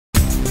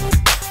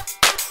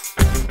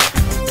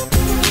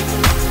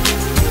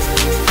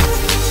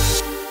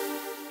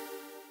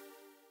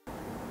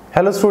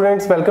Hello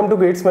students, welcome to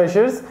gets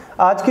measures.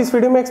 आज की इस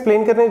वीडियो में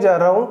एक्सप्लेन करने जा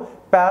रहा हूं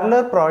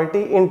पैरेलल प्रायोरिटी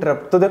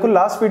इंटरप्ट। तो देखो,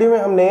 लास्ट वीडियो में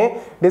हमने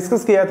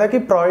डिस्कस किया था कि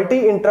प्रायोरिटी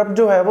इंटरप्ट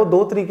जो है वो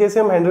दो तरीके से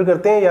हम हैंडल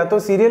करते हैं, या तो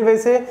सीरियल वे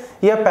से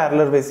या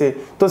पैरेलल वे से।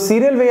 तो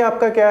सीरियल वे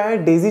आपका क्या है,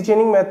 डेजी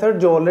चेनिंग मेथड,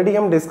 जो ऑलरेडी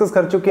हम डिस्कस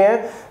कर चुके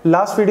हैं।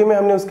 लास्ट वीडियो में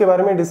हमने उसके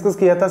बारे में डिस्कस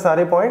किया था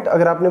सारे पॉइंट।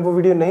 अगर आपने वो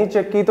वीडियो नहीं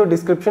चेक की तो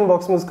डिस्क्रिप्शन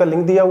बॉक्स में उसका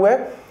लिंक दिया हुआ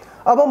है।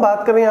 अब हम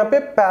बात कर रहे हैं यहाँ पे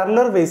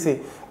पैरेलल वे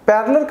से।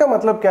 पैरेलल का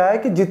मतलब क्या है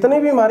कि जितने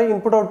भी हमारे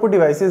इनपुट आउटपुट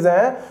डिवाइसेस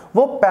हैं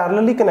वो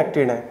पैरेलली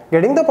कनेक्टेड हैं।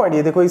 Getting the point?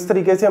 ये देखो, इस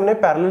तरीके से हमने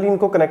पैरेलली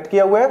इनको कनेक्ट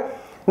किया हुआ है।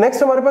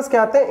 नेक्स्ट हमारे पास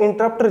क्या आते हैं,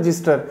 इंटरप्ट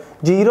रजिस्टर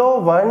 0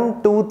 1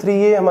 2 3,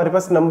 ये हमारे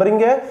पास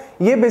नंबरिंग है।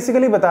 ये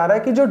बेसिकली बता रहा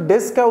है कि जो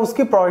डिस्क है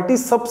उसकी प्रायोरिटी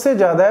सबसे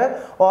ज्यादा है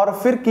और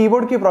फिर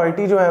कीबोर्ड की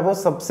प्रायोरिटी जो है वो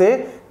सबसे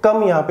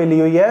कम यहाँ पे ली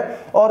हुई है।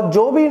 और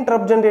जो भी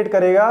इंटरप्ट जनरेट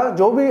करेगा,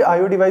 जो भी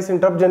आईओ डिवाइस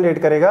इंटरप्ट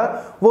जनरेट करेगा,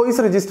 वो इस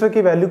रजिस्टर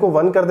की वैल्यू को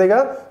 1 कर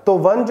देगा। तो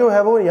 1 जो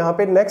है वो यहाँ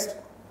पे नेक्स्ट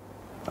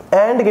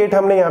एंड गेट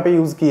हमने यहाँ पे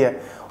यूज किया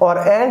है। और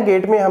एंड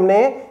गेट में हमने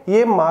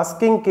ये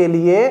मास्किंग के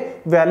लिए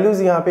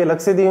वैल्यूज यहाँ पे अलग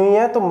से दी हुई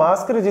हैं। तो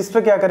मास्क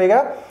रजिस्टर क्या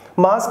करेगा,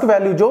 मास्क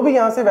वैल्यू जो भी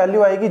यहां से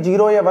वैल्यू आएगी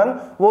 0 या 1,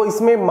 वो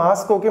इसमें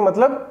मास्क होके,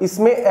 मतलब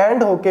इसमें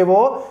एंड होके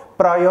वो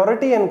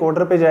प्रायोरिटी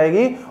एनकोडर पे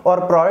जाएगी और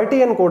प्रायोरिटी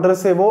एनकोडर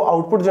से वो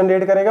आउटपुट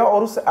जनरेट करेगा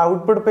और उस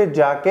आउटपुट पे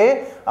जाके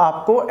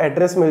आपको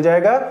एड्रेस मिल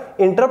जाएगा,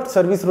 इंटरप्ट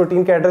सर्विस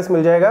रूटीन का एड्रेस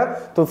मिल जाएगा।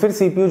 तो फिर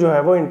सीपीयू जो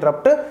है वो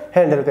इंटरप्ट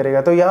हैंडल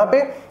करेगा। तो यहाँ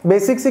पे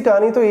बेसिक सी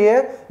कहानी तो ये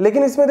है,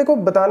 लेकिन इसमें देखो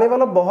बताने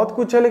वाला बहुत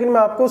कुछ है, लेकिन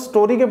मैं आपको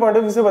स्टोरी के पॉइंट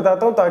ऑफ व्यू से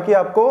बताता हूँ ताकि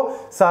आपको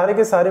सारे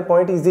के सारे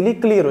पॉइंट इजीली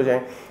क्लियर हो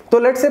जाएं। तो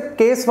लेट्स से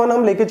केस 1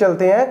 हम लेके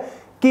चलते हैं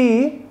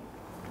कि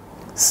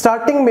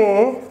स्टार्टिंग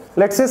में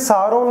लेट्स से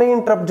सारों ने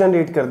इंटरप्ट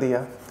जनरेट कर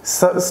दिया।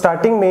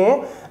 स्टार्टिंग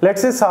में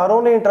लेट्स से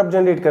सारों ने इंटरप्ट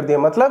जनरेट कर दिया,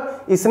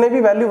 मतलब इसने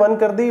भी वैल्यू 1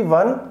 कर दी,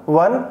 1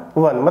 1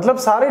 1, मतलब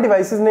सारे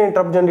डिवाइसेस ने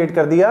इंटरप्ट जनरेट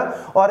कर दिया।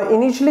 और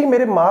इनिशियली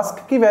मेरे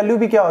मास्क की वैल्यू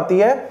भी क्या होती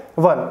है,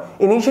 1।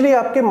 इनिशियली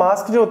आपके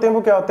मास्क जो होते हैं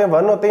वो क्या होते हैं,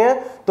 1 होते हैं।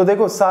 तो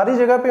देखो सारी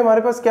जगह पे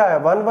हमारे पास क्या है,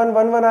 1 1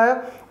 1 1 आया।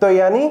 तो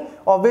यानी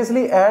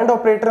ऑब्वियसली एंड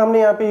ऑपरेटर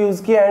हमने यहाँ पे यूज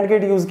किया, एंड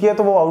गेट यूज किया,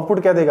 तो वो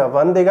आउटपुट क्या देगा,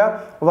 1 देगा।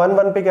 1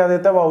 1 पे क्या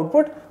देता है वो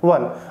आउटपुट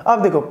 1।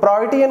 अब देखो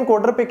प्रायोरिटी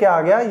एनकोडर पे क्या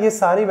आ गया, ये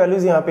सारी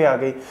वैल्यूज यहाँ पे आ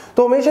गई।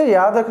 तो हमेशा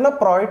याद रखना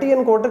प्रायोरिटी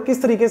एनकोडर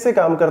किस तरीके से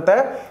काम करता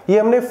है। ये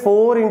हमने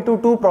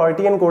 4x2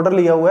 प्रायोरिटी एनकोडर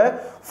लिया हुआ है।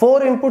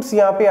 4 इनपुट्स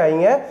यहाँ पे आई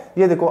हैं।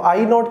 ये देखो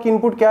i0 की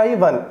इनपुट क्या आई,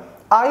 1।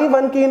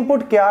 i1 की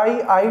इनपुट क्या आई,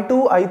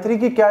 i2 i3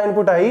 की क्या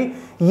इनपुट आई,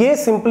 ये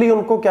सिंपली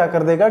उनको क्या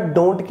कर देगा,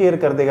 डोंट केयर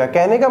कर देगा।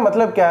 कहने का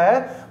मतलब क्या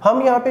है,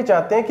 हम यहाँ पे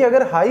चाहते हैं कि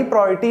अगर high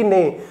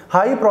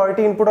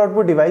priority input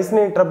output device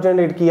ने इंटरप्ट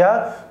जनरेट किया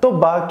तो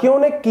बाकियों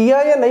ने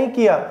किया या नहीं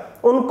किया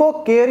उनको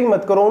केयर ही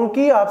मत करो,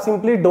 उनकी आप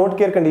सिंपली डोंट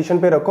केयर कंडीशन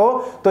पे रखो।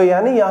 तो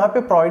यानी यहाँ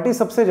पे प्रायोरिटी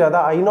सबसे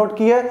ज्यादा i0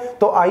 की है,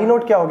 तो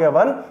i0 क्या हो गया,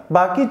 1।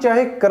 बाकी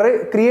चाहे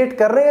क्रिएट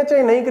कर रहे हैं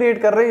चाहे नहीं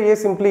क्रिएट कर रहे, ये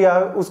सिंपली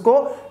उसको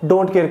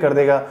डोंट केयर कर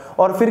देगा।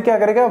 और फिर क्या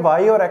करेगा,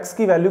 y और x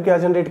की वैल्यू क्या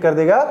जनरेट कर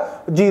देगा,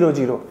 0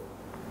 0।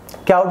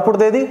 क्या आउटपुट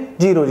दे दी,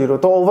 0 0।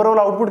 तो ओवरऑल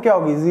आउटपुट क्या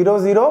होगी, 0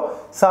 0,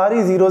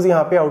 सारी जीरोस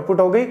यहाँ पे आउटपुट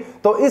हो गई।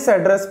 तो इस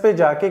एड्रेस पे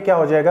जाके क्या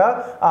हो जाएगा,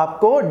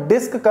 आपको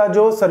डिस्क का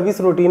जो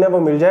सर्विस रूटीन है वो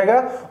मिल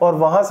जाएगा और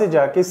वहां से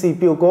जाके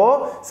सीपीयू को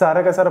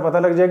सारा का सारा पता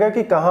लग जाएगा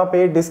कि कहां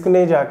पे डिस्क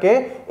ने जाके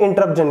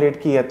इंटरप्ट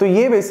जनरेट की है। तो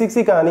ये बेसिक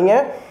सी कहानी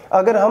है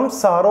अगर हम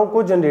सारों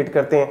को जनरेट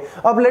करते हैं।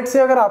 अब लेट्स से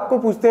अगर आपको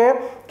पूछते हैं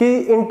कि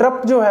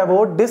इंटरप्ट जो है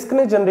वो डिस्क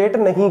ने जनरेट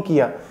नहीं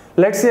किया,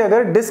 लेट्स से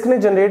अगर डिस्क ने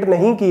जनरेट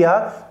नहीं किया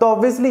तो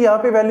ऑब्वियसली यहाँ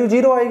पे वैल्यू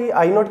 0 आएगी,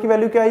 i0 की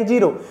वैल्यू क्या आई,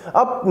 0।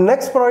 अब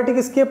नेक्स्ट प्रायोरिटी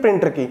किसकी है,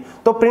 प्रिंटर की।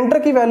 तो प्रिंटर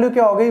की वैल्यू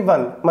क्या हो गई,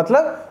 1,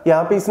 मतलब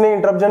यहाँ पे इसने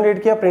इंटरप्ट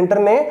जनरेट किया प्रिंटर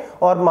ने,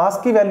 और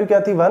मास्क की वैल्यू क्या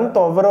थी, 1,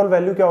 तो ओवरऑल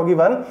वैल्यू क्या होगी,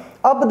 1।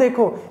 अब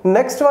देखो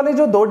नेक्स्ट वाले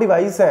जो दो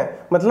डिवाइस हैं,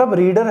 मतलब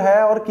रीडर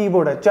है और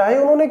कीबोर्ड है, चाहे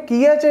उन्होंने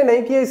किया चाहे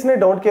नहीं किया, इसने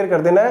डोंट केयर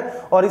कर देना है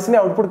और इसने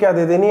आउटपुट क्या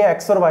दे देनी है,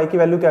 x और y की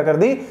वैल्यू क्या कर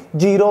दी,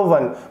 0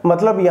 1।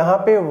 मतलब यहाँ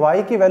पे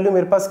y की वैल्यू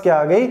मेरे पास क्या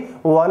आ गई,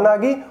 1 आ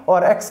गई,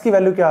 और x की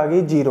वैल्यू क्या आ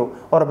गई, 0।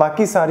 और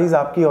बाकी सारीज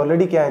आपकी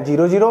ऑलरेडी क्या है,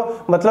 0 0।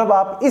 मतलब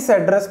आप इस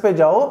एड्रेस पे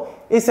जाओ,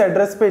 इस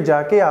एड्रेस पे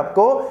जाके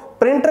आपको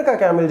प्रिंटर का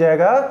क्या मिल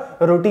जाएगा,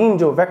 रूटीन,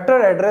 जो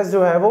वेक्टर एड्रेस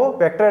जो है वो,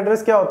 वेक्टर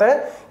एड्रेस क्या होता है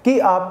कि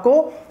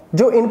आपको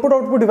जो इनपुट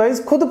आउटपुट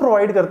डिवाइस खुद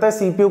प्रोवाइड करता है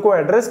सीपीयू को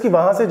एड्रेस, की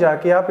वहां से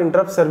जाके आप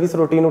इंटरप्ट सर्विस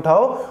रूटीन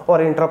उठाओ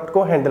और इंटरप्ट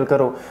को हैंडल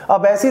करो।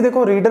 अब ऐसे ही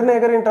देखो, रीडर ने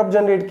अगर इंटरप्ट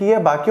जनरेट किया,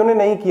 बाकियों ने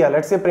नहीं किया,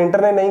 लेट्स से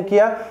प्रिंटर ने नहीं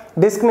किया,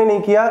 डिस्क ने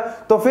नहीं किया,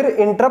 तो फिर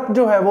इंटरप्ट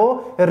जो है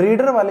वो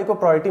रीडर वाले को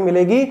प्रायोरिटी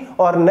मिलेगी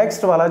और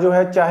नेक्स्ट वाला जो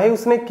है चाहे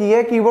उसने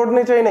किया कीबोर्ड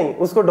ने चाहे नहीं,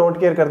 उसको डोंट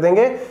केयर कर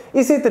देंगे।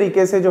 इसी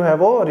तरीके से जो है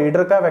वो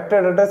रीडर का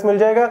वेक्टर एड्रेस मिल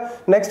जाएगा।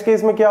 नेक्स्ट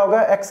केस में क्या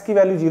होगा, x की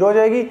वैल्यू 0 हो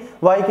जाएगी,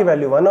 y की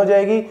वैल्यू 1 हो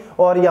जाएगी।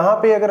 और यहाँ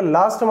पे अगर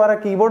लास्ट हमारा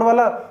कीबोर्ड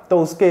वाला, तो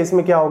उस केस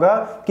में क्या होगा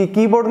कि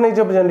कीबोर्ड ने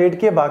जब जनरेट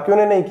किया, बाकियों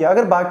ने नहीं किया।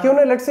 अगर बाकियों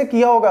ने लेट से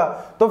किया होगा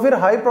तो फिर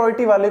हाई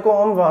प्रायोरिटी वाले को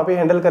हम वहां पे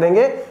हैंडल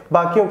करेंगे,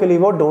 बाकियों के लिए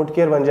वो डोंट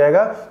केयर बन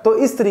जाएगा। तो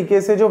इस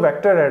तरीके से जो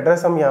वेक्टर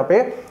एड्रेस हम यहाँ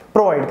पे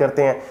प्रोवाइड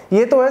करते हैं,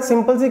 ये तो है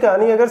सिंपल सी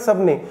कहानी। अगर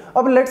सबने,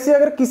 अब लेट्स से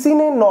अगर किसी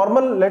ने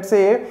नॉर्मल, लेट्स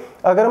से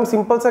अगर हम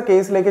सिंपल सा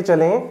केस लेके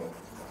चलें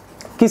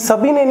कि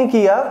सभी ने नहीं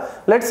किया,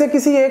 लेट्स से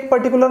किसी एक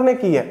पर्टिकुलर ने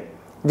किया,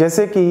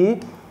 जैसे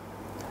कि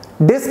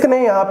डिस्क ने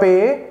यहाँ पे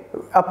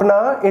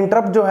अपना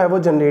इंटरप्ट जो है वो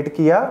जनरेट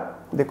किया,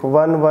 देखो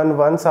 1 1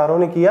 1 सारों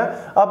ने किया।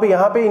 अब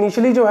यहाँ पे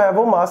इनिशियली जो है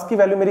वो मास्क की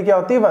वैल्यू मेरी क्या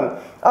होती है 1।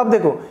 अब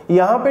देखो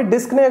यहाँ पे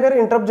डिस्क ने अगर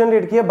इंटरप्ट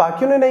जनरेट किया,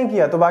 बाकियों ने नहीं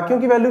किया, तो बाकियों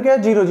की वैल्यू क्या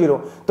है 0 0।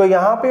 तो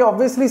यहाँ पे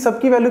ऑब्वियसली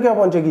सबकी वैल्यू क्या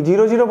पहुंचेगी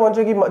 0 0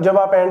 पहुंचेगी जब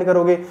आप एंड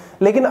करोगे।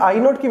 लेकिन आई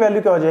नोट की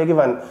वैल्यू क्या हो जाएगी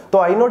 1, तो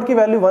आई नोट की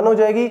वैल्यू 1 हो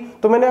जाएगी।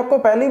 तो मैंने आपको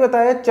पहले ही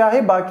बताया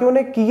चाहे बाकियों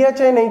ने किया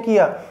चाहे नहीं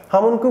किया,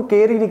 हम उनको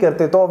केयर ही नहीं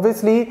करते। तो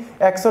ऑब्वियसली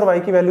एक्स और वाई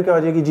की वैल्यू क्या हो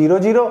जाएगी 0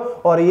 0,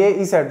 और ये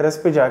इस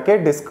एड्रेस पे जाके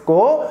डिस्क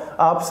को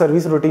आप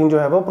सर्विस रूटीन जो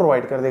है वो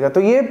प्रोवाइड कर देगा। तो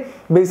ये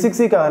बेसिक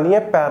सी कहानी है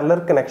पैरेलल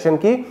कनेक्शन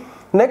की।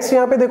 नेक्स्ट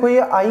यहाँ पे देखो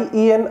ये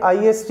IEN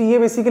IST, ये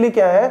बेसिकली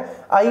क्या है,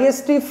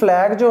 IST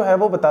फ्लैग जो है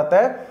वो बताता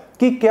है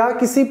कि क्या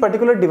किसी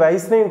पर्टिकुलर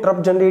डिवाइस ने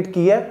इंटरप्ट जनरेट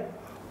की है।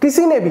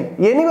 किसी ने भी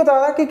ये नहीं बता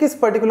रहा कि किस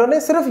पर्टिकुलर ने,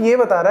 सिर्फ ये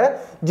बता रहा है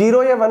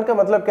 0 या 1 का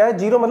मतलब क्या है।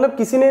 0 मतलब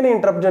किसी ने नहीं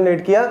इंटरप्ट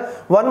जनरेट किया,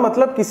 1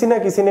 मतलब किसी ना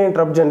किसी ने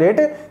इंटरप्ट जनरेट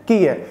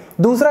की है।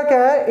 दूसरा क्या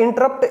है,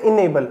 इंटरप्ट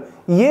इनेबल।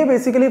 ये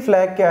बेसिकली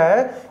फ्लैग क्या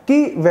है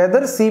कि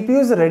weather CPU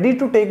is ready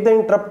to take the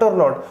interrupt और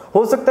नॉट।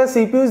 हो सकता है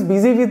CPU is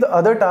busy with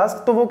other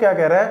task, तो वो क्या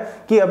कह रहा है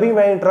कि अभी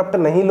मैं इंटरप्ट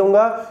नहीं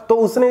लूंगा, तो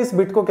उसने इस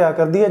बिट को क्या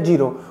कर दिया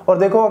 0। और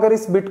देखो अगर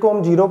इस बिट को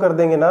हम 0 कर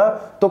देंगे ना,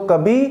 तो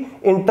कभी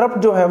इंटरप्ट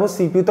जो है वो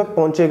CPU तक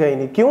पहुंचेगा ही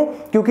नहीं। क्यों?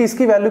 क्योंकि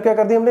इसकी वैल्यू क्या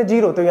कर दी हमने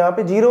 0। तो यहाँ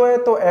पे 0 है,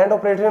 तो एंड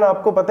ऑपरेशन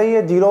आपको पता ही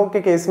है, 0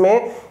 के केस में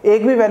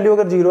एक भी वैल्यू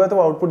अगर 0 है तो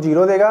आउटपुट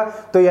 0 देगा।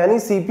 तो यानी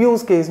CPU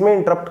उस केस में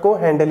इंटरप्ट को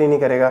हैंडल ही नहीं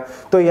करेगा।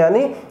 तो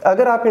यानी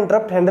अगर आप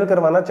इंटरप्ट हैंडल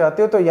करवाना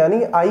चाहते हो, तो यानी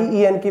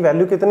IEN की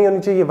वैल्यू कितनी होनी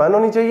चाहिए 1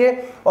 होनी चाहिए,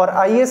 और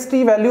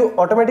IST वैल्यू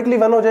ऑटोमेटिकली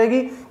 1 हो जाएगी।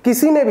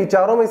 किसी ने भी,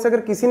 चारों में से अगर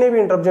किसी ने भी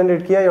इंटरप्ट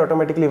जनरेट किया, ये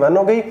ऑटोमेटिकली 1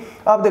 हो गई।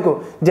 अब देखो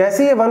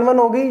जैसे ये 1 1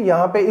 होगी,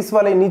 यहाँ पे इस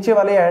वाले नीचे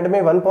वाले एंड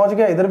में 1 पहुंच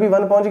गया, इधर भी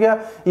 1 पहुंच गया,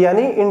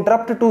 यानी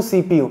इंटरप्ट टू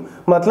CPU,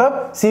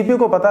 मतलब CPU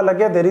को पता लग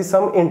गया देयर इज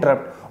सम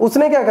इंटरप्ट।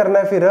 उसने क्या करना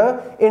है फिर,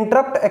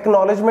 इंटरप्ट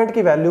एक्नॉलेजमेंट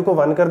की वैल्यू को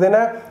 1 कर देना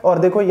है। और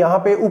देखो यहाँ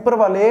पे ऊपर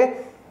वाले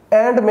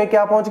एंड में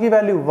क्या पहुंच गई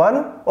वैल्यू 1,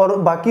 और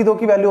बाकी दो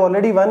की वैल्यू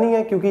ऑलरेडी 1 ही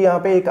है, क्योंकि यहाँ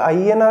पे एक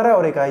IEN आ रहा है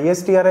और एक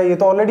IST आ रहा है, ये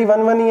तो ऑलरेडी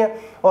 1 1 ही है।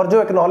 और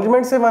जो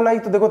एक्नॉलेजमेंट से 1 आई,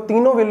 तो देखो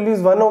तीनों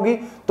वैल्यूज 1 होगी,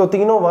 तो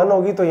तीनों 1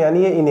 होगी, तो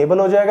यानी ये इनेबल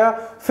हो जाएगा।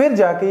 फिर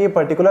जाके ये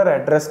पर्टिकुलर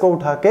एड्रेस को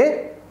उठा के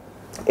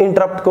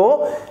इंटरप्ट को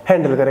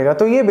हैंडल करेगा।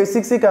 तो ये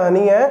बेसिक सी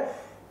कहानी है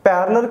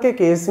पैरेलल के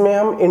केस में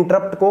हम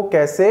इंटरप्ट को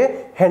कैसे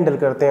हैंडल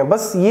करते हैं।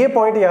 बस ये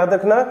पॉइंट याद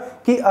रखना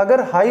कि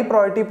अगर हाई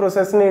प्रायोरिटी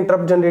प्रोसेस ने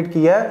इंटरप्ट जनरेट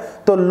किया है,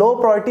 तो लो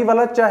प्रायोरिटी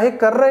वाला चाहे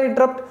कर रहा है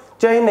इंटरप्ट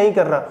चाहे नहीं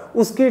कर रहा,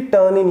 उसकी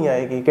टर्न ही नहीं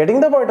आएगी।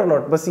 गेटिंग द पॉइंट और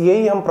नॉट? बस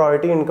यही हम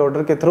प्रायोरिटी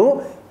एनकोडर के थ्रू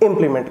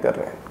इंप्लीमेंट कर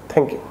रहे हैं।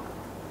 Thank you.